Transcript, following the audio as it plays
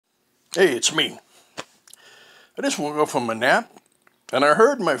Hey, it's me. I just woke up from a nap and I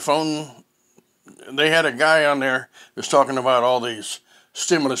heard my phone. They had a guy on there that's talking about all these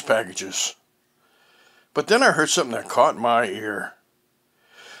stimulus packages. But then I heard something that caught my ear.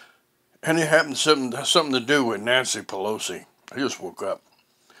 And it happened something to do with Nancy Pelosi. I just woke up.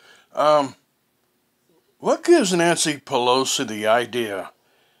 Um, what gives Nancy Pelosi the idea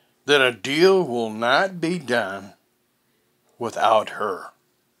that a deal will not be done without her?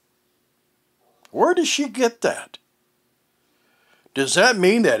 Where does she get that? Does that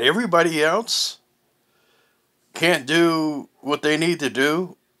mean that everybody else can't do what they need to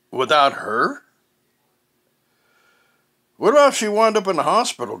do without her? What about if she wound up in the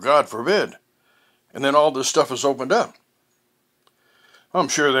hospital, God forbid, and then all this stuff is opened up? I'm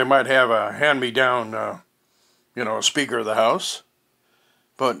sure they might have a hand-me-down, a Speaker of the House.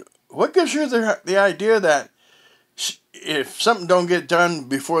 But what gives her the idea that if something don't get done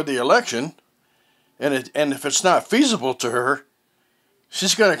before the election, and if it's not feasible to her,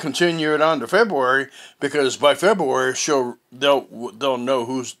 she's going to continue it on to February, because by February they'll know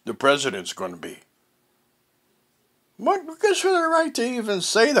who's the president's going to be. What gives her the right to even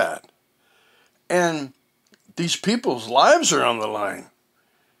say that? And these people's lives are on the line.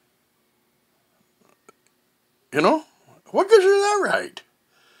 What gives her that right?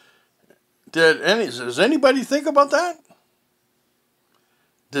 Does anybody think about that?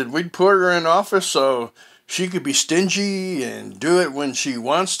 Did we put her in office so she could be stingy and do it when she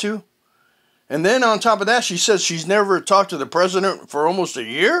wants to? And then on top of that, she says she's never talked to the president for almost a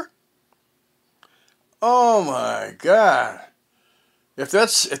year? Oh my God. If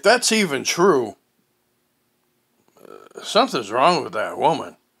that's even true, something's wrong with that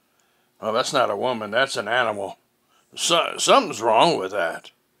woman. Oh, that's not a woman, that's an animal. Something's wrong with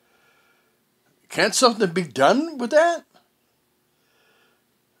that. Can't something be done with that?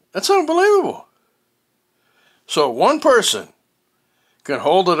 That's unbelievable. So one person can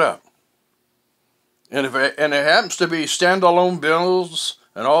hold it up. And it happens to be standalone bills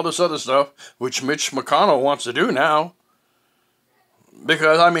and all this other stuff, which Mitch McConnell wants to do now.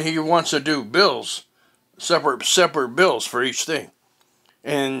 Because, he wants to do bills, separate bills for each thing.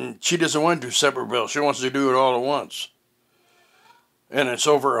 And she doesn't want to do separate bills. She wants to do it all at once. And it's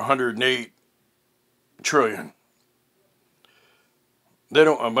over 108 trillion. They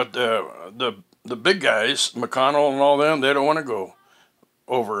don't, but the big guys, McConnell and all them, they don't want to go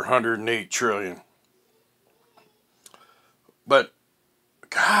over 108 trillion. But,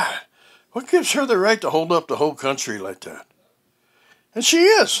 God, what gives her the right to hold up the whole country like that? And she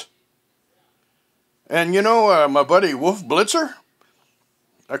is. And my buddy Wolf Blitzer,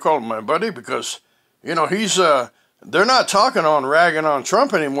 I call him my buddy because, he's, they're not talking on ragging on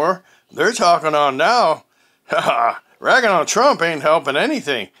Trump anymore. They're talking on now, ragging on Trump ain't helping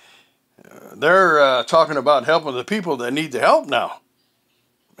anything. They're talking about helping the people that need the help now.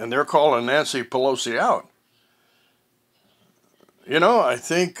 And they're calling Nancy Pelosi out. I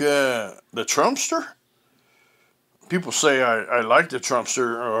think the Trumpster, people say I like the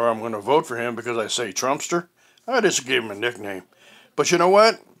Trumpster, or I'm going to vote for him because I say Trumpster. I just gave him a nickname. But you know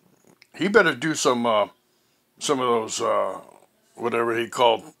what? He better do some of those, whatever he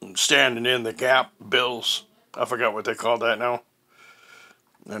called, standing in the gap bills. I forgot what they call that now.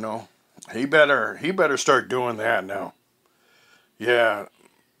 He better start doing that now. Yeah,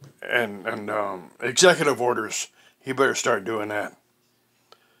 and executive orders. He better start doing that.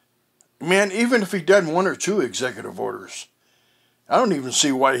 Man, even if he done one or two executive orders, I don't even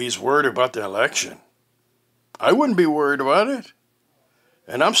see why he's worried about the election. I wouldn't be worried about it.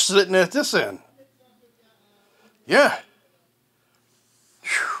 And I'm sitting at this end. Yeah.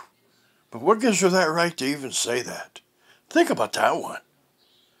 Whew. But what gives her that right to even say that? Think about that one.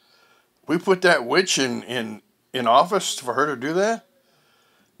 We put that witch in office for her to do that?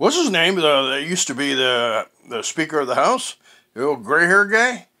 What's his name? That used to be the Speaker of the House? The old gray-haired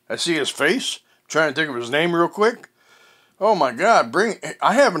guy? I see his face. I'm trying to think of his name real quick. Oh my God,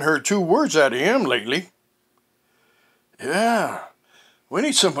 I haven't heard two words out of him lately. Yeah, we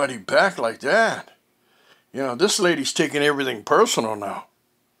need somebody back like that. This lady's taking everything personal now.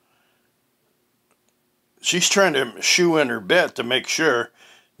 She's trying to shoe in her bet to make sure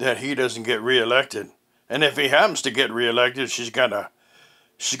that he doesn't get reelected. And if he happens to get reelected, she's got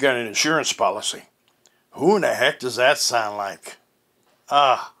an insurance policy. Who in the heck does that sound like?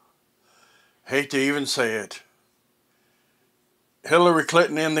 Hate to even say it. Hillary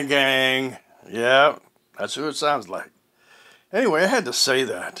Clinton and the gang. Yeah, that's who it sounds like. Anyway, I had to say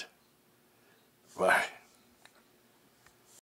that. Bye.